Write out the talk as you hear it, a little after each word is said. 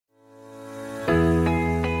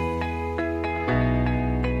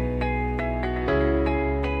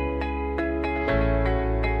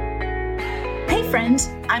friend,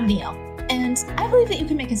 I'm Neil, and I believe that you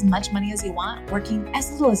can make as much money as you want working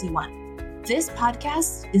as little as you want. This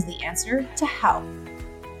podcast is the answer to how.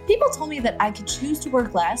 People told me that I could choose to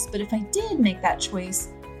work less, but if I did make that choice,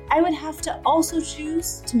 I would have to also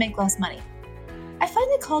choose to make less money. I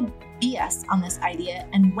finally called BS on this idea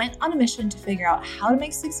and went on a mission to figure out how to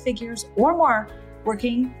make six figures or more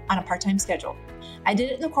working on a part-time schedule. I did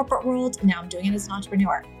it in the corporate world, and now I'm doing it as an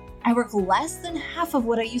entrepreneur. I work less than half of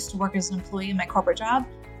what I used to work as an employee in my corporate job,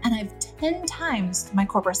 and I have 10 times my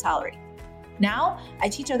corporate salary. Now, I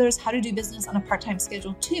teach others how to do business on a part-time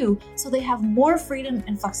schedule too, so they have more freedom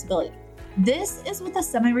and flexibility. This is what the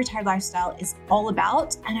semi-retired lifestyle is all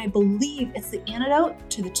about, and I believe it's the antidote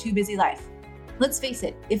to the too busy life. Let's face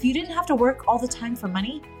it, if you didn't have to work all the time for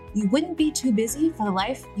money, you wouldn't be too busy for the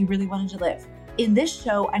life you really wanted to live. In this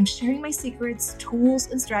show, I'm sharing my secrets,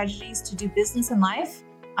 tools, and strategies to do business and life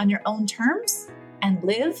on your own terms and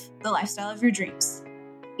live the lifestyle of your dreams.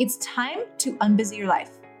 It's time to unbusy your life.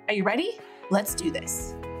 Are you ready? Let's do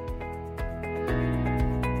this.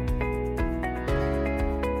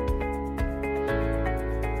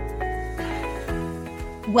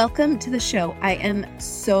 Welcome to the show. I am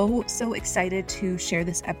so excited to share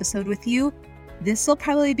this episode with you. This will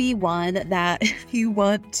probably be one that if you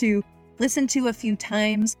want to listen to a few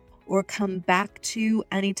times or come back to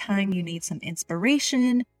anytime you need some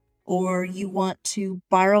inspiration or you want to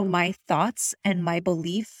borrow my thoughts and my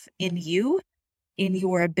belief in you, in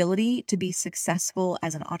your ability to be successful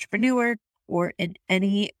as an entrepreneur or in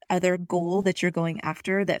any other goal that you're going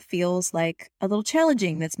after that feels like a little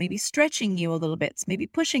challenging, that's maybe stretching you a little bit, it's maybe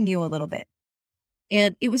pushing you a little bit.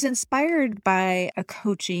 And it was inspired by a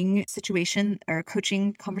coaching situation or a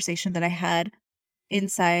coaching conversation that I had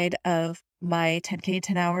inside of my 10K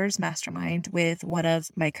 10 hours mastermind with one of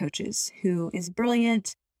my coaches who is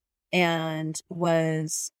brilliant and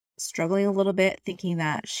was struggling a little bit, thinking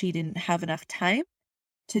that she didn't have enough time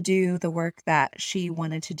to do the work that she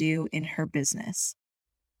wanted to do in her business.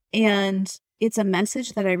 And it's a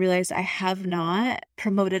message that I realized I have not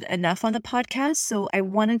promoted enough on the podcast. So I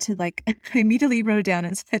wanted to I immediately wrote it down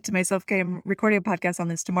and said to myself, okay, I'm recording a podcast on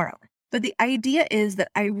this tomorrow. But the idea is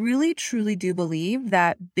that I really, truly do believe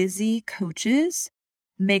that busy coaches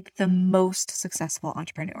make the most successful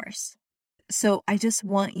entrepreneurs. So I just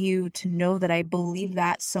want you to know that I believe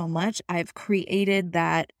that so much. I've created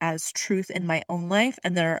that as truth in my own life,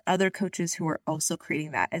 and there are other coaches who are also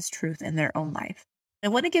creating that as truth in their own life. I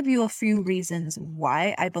want to give you a few reasons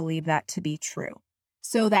why I believe that to be true,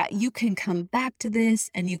 so that you can come back to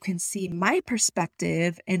this and you can see my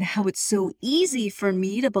perspective and how it's so easy for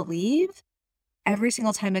me to believe every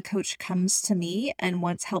single time a coach comes to me and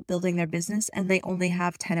wants help building their business and they only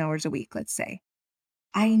have 10 hours a week, let's say.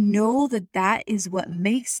 I know that that is what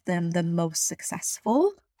makes them the most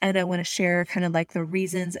successful. And I want to share kind of like the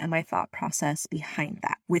reasons and my thought process behind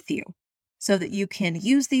that with you so that you can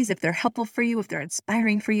use these if they're helpful for you, if they're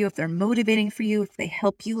inspiring for you, if they're motivating for you, if they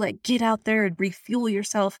help you get out there and refuel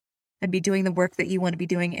yourself and be doing the work that you want to be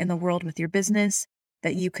doing in the world with your business,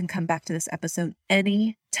 that you can come back to this episode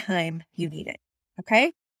anytime you need it.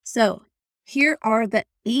 Okay? So here are the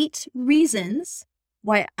 8 reasons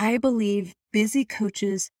why I believe busy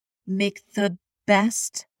coaches make the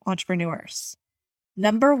best entrepreneurs.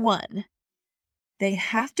 Number 1, they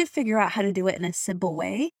have to figure out how to do it in a simple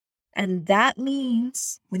way. And that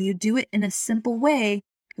means when you do it in a simple way,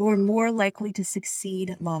 you're more likely to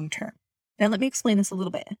succeed long-term. Now, let me explain this a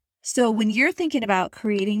little bit. So when you're thinking about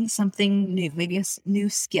creating something new, maybe a new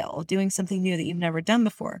skill, doing something new that you've never done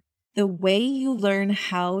before, the way you learn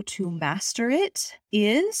how to master it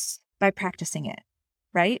is by practicing it.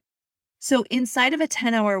 Right? So inside of a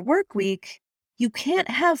 10-hour work week, you can't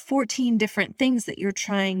have 14 different things that you're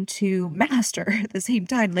trying to master at the same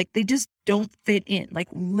time. They just don't fit in.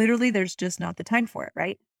 Literally, there's just not the time for it,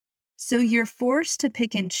 right? So you're forced to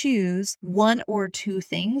pick and choose 1 or 2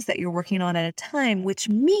 things that you're working on at a time, which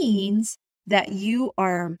means that you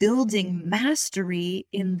are building mastery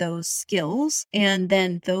in those skills, and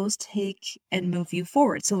then those take and move you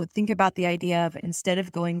forward. So think about the idea of instead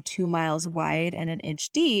of going 2 miles wide and an inch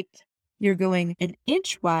deep, you're going an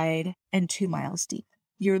inch wide and 2 miles deep.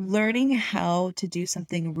 You're learning how to do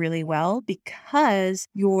something really well because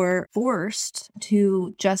you're forced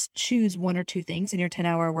to just choose 1 or 2 things in your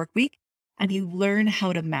 10-hour work week, and you learn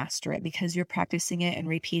how to master it because you're practicing it and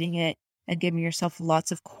repeating it and giving yourself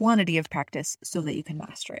lots of quantity of practice so that you can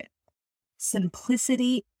master it.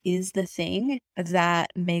 Simplicity is the thing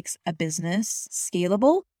that makes a business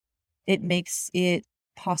scalable. It makes it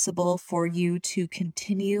possible for you to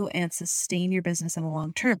continue and sustain your business in the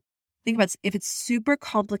long term. Think about it. If it's super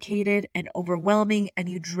complicated and overwhelming and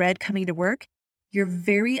you dread coming to work, you're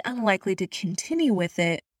very unlikely to continue with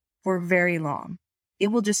it for very long. It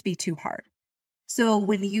will just be too hard. So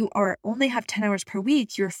when you only have 10 hours per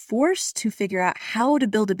week, you're forced to figure out how to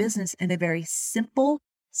build a business in a very simple,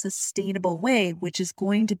 sustainable way, which is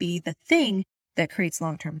going to be the thing that creates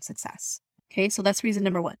long-term success. Okay, so that's reason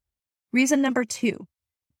number one. Reason number two,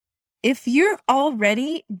 if you're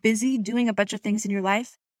already busy doing a bunch of things in your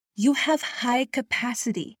life, you have high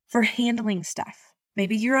capacity for handling stuff.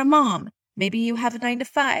 Maybe you're a mom. Maybe you have a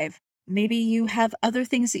 9-to-5. Maybe you have other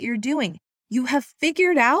things that you're doing. You have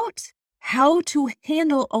figured out how to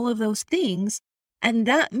handle all of those things. And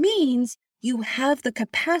that means you have the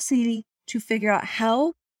capacity to figure out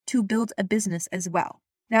how to build a business as well.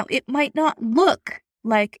 Now, it might not look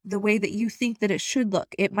like the way that you think that it should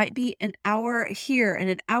look. It might be an hour here and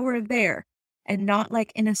an hour there and not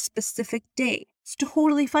like in a specific day. It's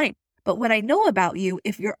totally fine. But what I know about you,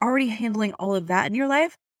 if you're already handling all of that in your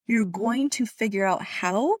life, you're going to figure out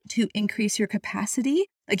how to increase your capacity.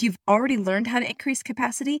 Like you've already learned how to increase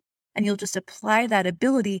capacity, and you'll just apply that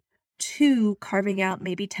ability to carving out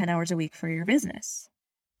maybe 10 hours a week for your business.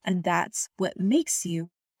 And that's what makes you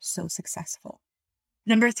so successful.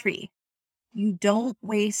 Number three, you don't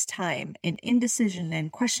waste time in indecision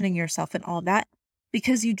and questioning yourself and all that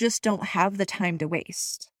because you just don't have the time to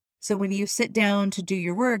waste. So when you sit down to do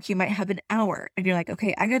your work, you might have an hour and you're like,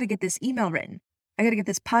 okay, I got to get this email written. I got to get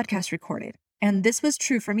this podcast recorded. And this was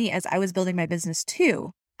true for me as I was building my business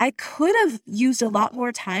too. I could have used a lot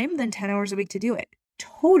more time than 10 hours a week to do it.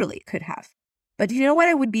 Totally could have. But do you know what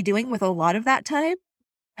I would be doing with a lot of that time?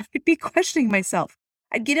 I would be questioning myself.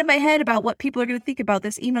 I'd get in my head about what people are going to think about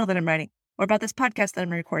this email that I'm writing or about this podcast that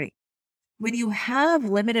I'm recording. When you have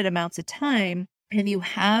limited amounts of time and you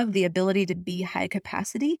have the ability to be high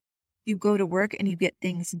capacity, you go to work and you get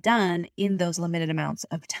things done in those limited amounts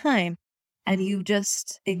of time, and you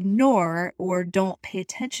just ignore or don't pay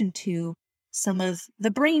attention to some of the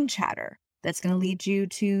brain chatter that's going to lead you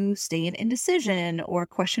to stay in indecision or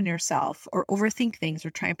question yourself or overthink things or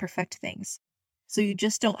try and perfect things. So you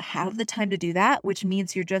just don't have the time to do that, which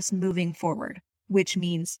means you're just moving forward, which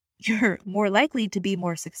means you're more likely to be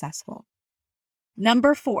more successful.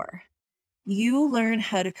 Number four, you learn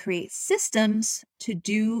how to create systems to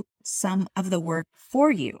do some of the work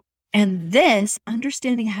for you. And this,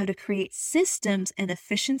 understanding how to create systems and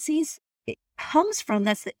efficiencies, it comes from,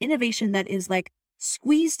 that's the innovation that is like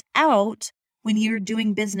squeezed out when you're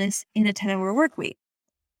doing business in a 10-hour work week.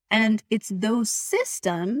 And it's those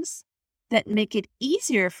systems that make it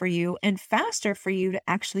easier for you and faster for you to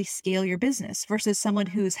actually scale your business versus someone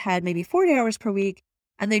who's had maybe 40 hours per week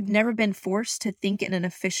and they've never been forced to think in an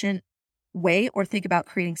efficient way or think about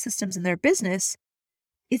creating systems in their business.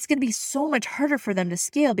 It's going to be so much harder for them to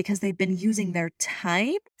scale because they've been using their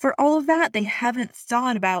time for all of that. They haven't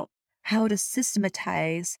thought about how to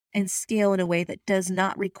systematize and scale in a way that does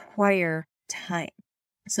not require time.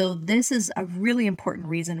 So this is a really important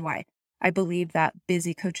reason why I believe that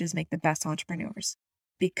busy coaches make the best entrepreneurs,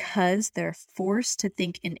 because they're forced to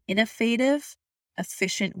think in innovative,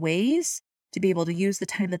 efficient ways to be able to use the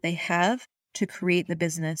time that they have to create the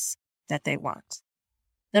business that they want.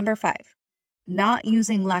 Number five, not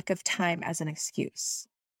using lack of time as an excuse.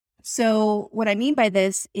 So what I mean by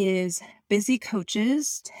this is busy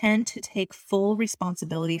coaches tend to take full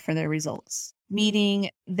responsibility for their results,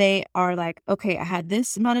 meaning they are like, okay, I had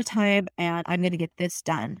this amount of time and I'm going to get this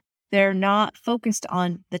done. They're not focused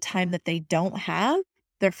on the time that they don't have.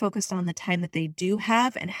 They're focused on the time that they do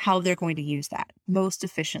have and how they're going to use that most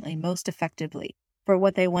efficiently, most effectively for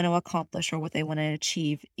what they want to accomplish or what they want to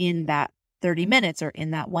achieve in that 30 minutes or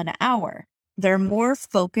in that 1 hour. They're more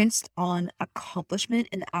focused on accomplishment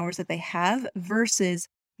in the hours that they have versus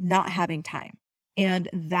not having time. And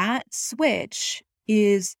that switch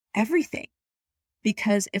is everything.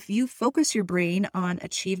 Because if you focus your brain on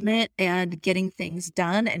achievement and getting things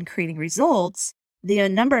done and creating results, the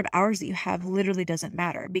number of hours that you have literally doesn't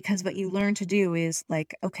matter, because what you learn to do is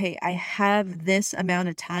like, okay, I have this amount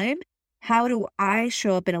of time. How do I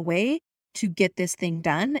show up in a way to get this thing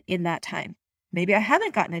done in that time? Maybe I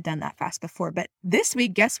haven't gotten it done that fast before, but this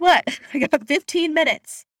week, guess what? I got 15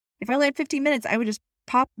 minutes. If I only had 15 minutes, I would just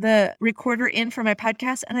pop the recorder in for my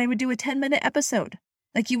podcast and I would do a 10-minute episode.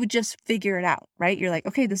 Like you would just figure it out, right? You're like,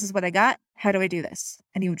 okay, this is what I got. How do I do this?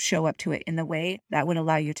 And you would show up to it in the way that would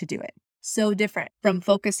allow you to do it. So different from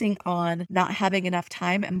focusing on not having enough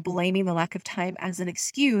time and blaming the lack of time as an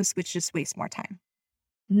excuse, which just wastes more time.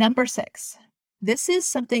 Number six, this is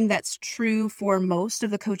something that's true for most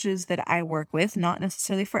of the coaches that I work with, not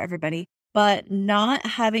necessarily for everybody, but not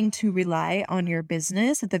having to rely on your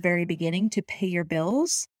business at the very beginning to pay your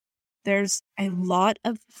bills There's a lot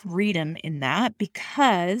of freedom in that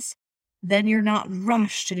because then you're not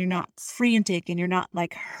rushed and you're not frantic and you're not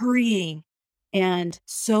like hurrying and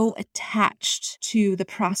so attached to the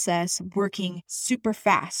process working super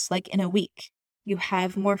fast, like in a week. You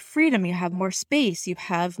have more freedom, you have more space, you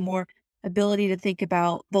have more ability to think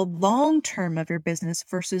about the long term of your business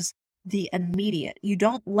versus the immediate. You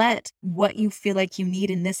don't let what you feel like you need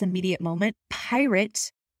in this immediate moment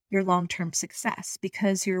pirate your long-term success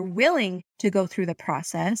because you're willing to go through the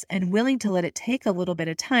process and willing to let it take a little bit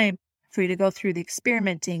of time for you to go through the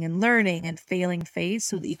experimenting and learning and failing phase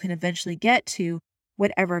so that you can eventually get to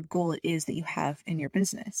whatever goal it is that you have in your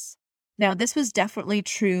business. Now, this was definitely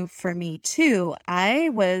true for me too. I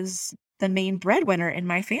was the main breadwinner in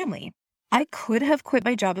my family. I could have quit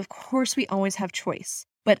my job. Of course, we always have choice,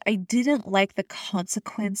 but I didn't like the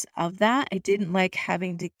consequence of that. I didn't like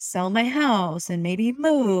having to sell my house and maybe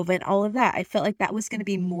move and all of that. I felt like that was going to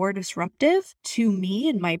be more disruptive to me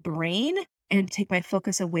and my brain and take my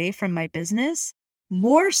focus away from my business,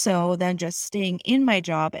 more so than just staying in my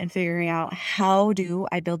job and figuring out how do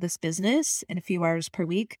I build this business in a few hours per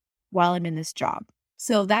week while I'm in this job.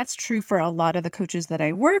 So that's true for a lot of the coaches that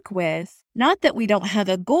I work with. Not that we don't have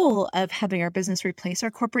a goal of having our business replace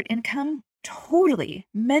our corporate income. Totally.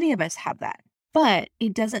 Many of us have that. But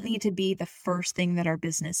it doesn't need to be the first thing that our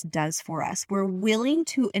business does for us. We're willing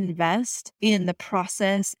to invest in the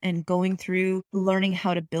process and going through learning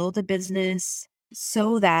how to build a business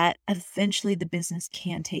so that eventually the business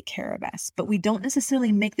can take care of us. But we don't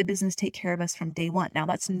necessarily make the business take care of us from day one. Now,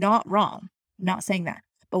 that's not wrong. I'm not saying that.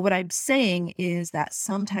 But what I'm saying is that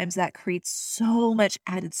sometimes that creates so much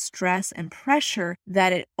added stress and pressure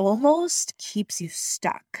that it almost keeps you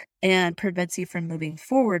stuck and prevents you from moving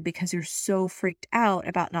forward because you're so freaked out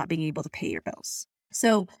about not being able to pay your bills.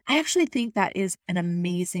 So I actually think that is an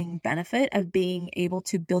amazing benefit of being able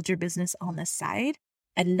to build your business on the side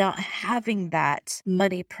and not having that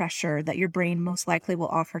money pressure that your brain most likely will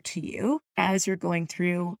offer to you as you're going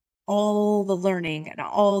through all the learning and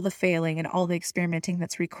all the failing and all the experimenting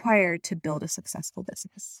that's required to build a successful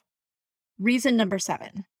business. Reason number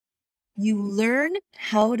 7, you learn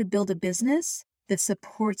how to build a business that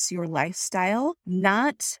supports your lifestyle,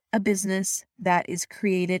 not a business that is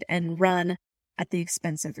created and run at the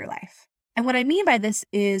expense of your life. And what I mean by this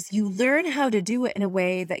is you learn how to do it in a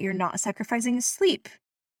way that you're not sacrificing sleep.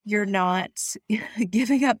 You're not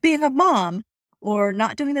giving up being a mom or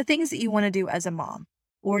not doing the things that you want to do as a mom,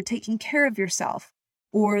 or taking care of yourself,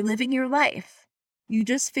 or living your life. You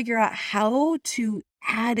just figure out how to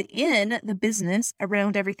add in the business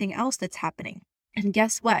around everything else that's happening. And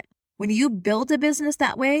guess what? When you build a business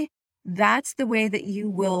that way, that's the way that you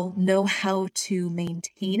will know how to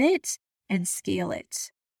maintain it and scale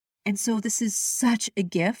it. And so this is such a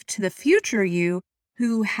gift to the future you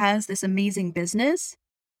who has this amazing business.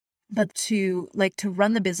 But to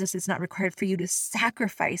run the business, it's not required for you to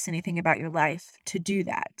sacrifice anything about your life to do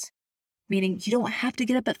that. Meaning you don't have to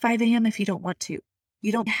get up at 5 a.m. if you don't want to.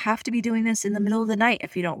 You don't have to be doing this in the middle of the night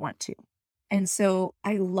if you don't want to. And so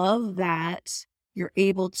I love that you're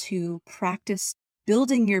able to practice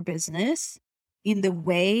building your business in the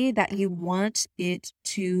way that you want it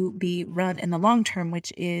to be run in the long term,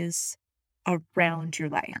 which is around your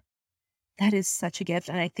life. That is such a gift.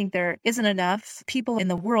 And I think there isn't enough people in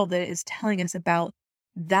the world that is telling us about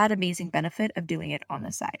that amazing benefit of doing it on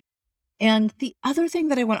the side. And the other thing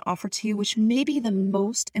that I want to offer to you, which may be the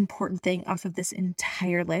most important thing off of this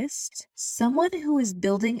entire list, someone who is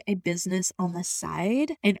building a business on the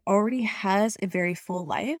side and already has a very full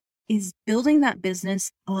life is building that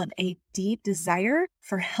business on a deep desire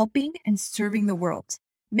for helping and serving the world.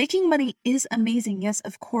 Making money is amazing. Yes,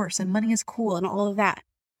 of course. And money is cool and all of that.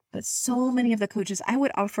 But so many of the coaches, I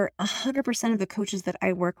would offer 100% of the coaches that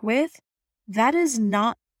I work with, that is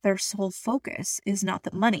not their sole focus, is not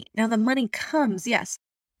the money. Now the money comes, yes,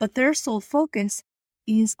 but their sole focus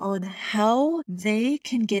is on how they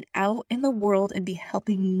can get out in the world and be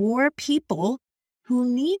helping more people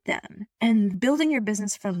who need them. And building your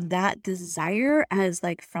business from that desire as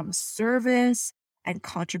from service and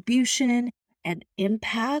contribution and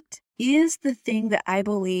impact is the thing that I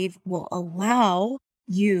believe will allow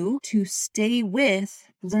you to stay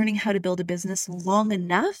with learning how to build a business long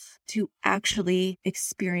enough to actually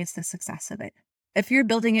experience the success of it. If you're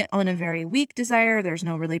building it on a very weak desire, there's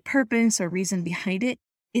no really purpose or reason behind it,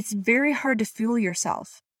 it's very hard to fuel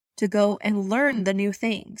yourself to go and learn the new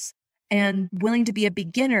things and willing to be a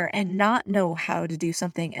beginner and not know how to do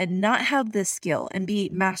something and not have the skill and be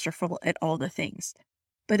masterful at all the things.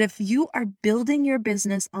 But if you are building your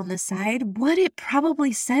business on the side, what it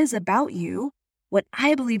probably says about you, what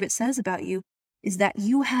I believe it says about you, is that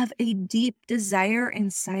you have a deep desire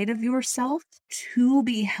inside of yourself to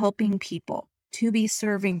be helping people, to be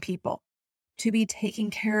serving people, to be taking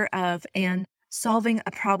care of and solving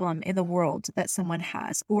a problem in the world that someone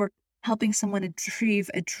has, or helping someone achieve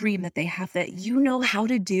a dream that they have that you know how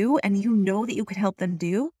to do and you know that you could help them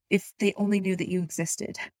do if they only knew that you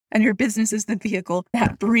existed. And your business is the vehicle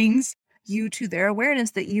that brings you to their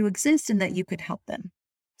awareness that you exist and that you could help them.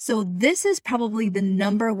 So this is probably the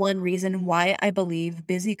number one reason why I believe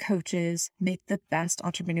busy coaches make the best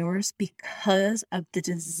entrepreneurs, because of the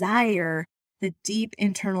desire, the deep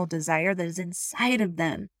internal desire that is inside of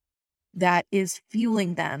them that is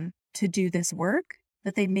fueling them to do this work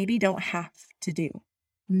that they maybe don't have to do.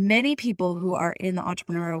 Many people who are in the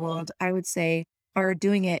entrepreneurial world, I would say, are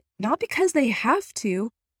doing it not because they have to,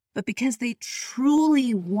 but because they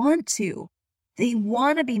truly want to. They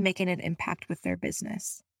want to be making an impact with their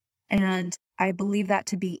business. And I believe that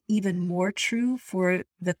to be even more true for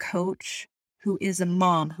the coach who is a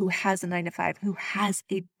mom, who has a 9-to-5, who has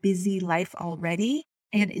a busy life already,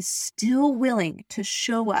 and is still willing to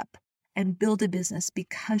show up and build a business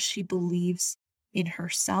because she believes in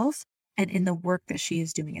herself and in the work that she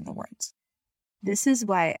is doing in the world. This is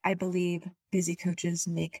why I believe busy coaches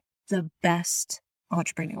make the best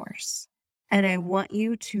entrepreneurs. And I want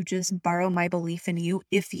you to just borrow my belief in you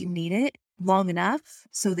if you need it long enough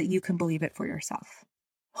so that you can believe it for yourself.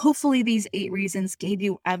 Hopefully these 8 reasons gave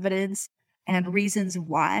you evidence and reasons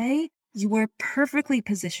why you are perfectly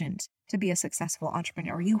positioned to be a successful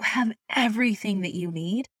entrepreneur. You have everything that you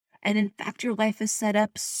need. And in fact, your life is set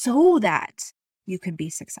up so that you can be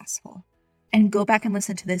successful. And go back and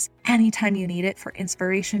listen to this anytime you need it for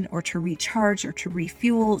inspiration or to recharge or to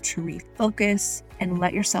refuel, to refocus, and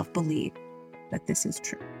let yourself believe that this is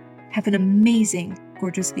true. Have an amazing,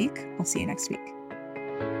 gorgeous week. I'll see you next week.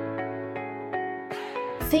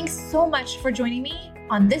 Thanks so much for joining me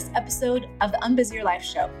on this episode of the Unbusy Your Life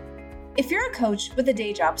show. If you're a coach with a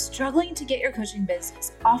day job struggling to get your coaching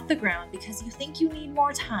business off the ground because you think you need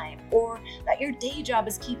more time, or that your day job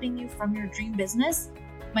is keeping you from your dream business,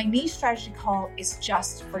 my niche strategy call is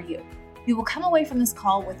just for you. You will come away from this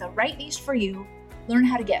call with the right niche for you, learn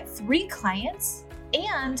how to get 3 clients,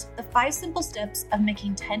 and the 5 simple steps of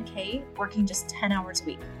making $10K working just 10 hours a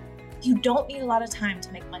week. You don't need a lot of time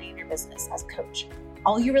to make money in your business as a coach.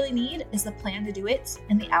 All you really need is the plan to do it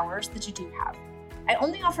in the hours that you do have. I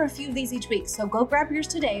only offer a few of these each week, so go grab yours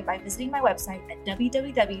today by visiting my website at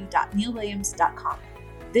www.neilwilliams.com.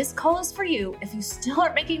 This call is for you if you still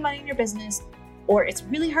aren't making money in your business, or it's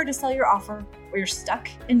really hard to sell your offer, or you're stuck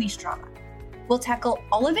in niche drama. We'll tackle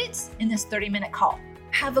all of it in this 30-minute call.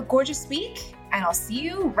 Have a gorgeous week, and I'll see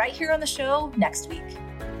you right here on the show next week.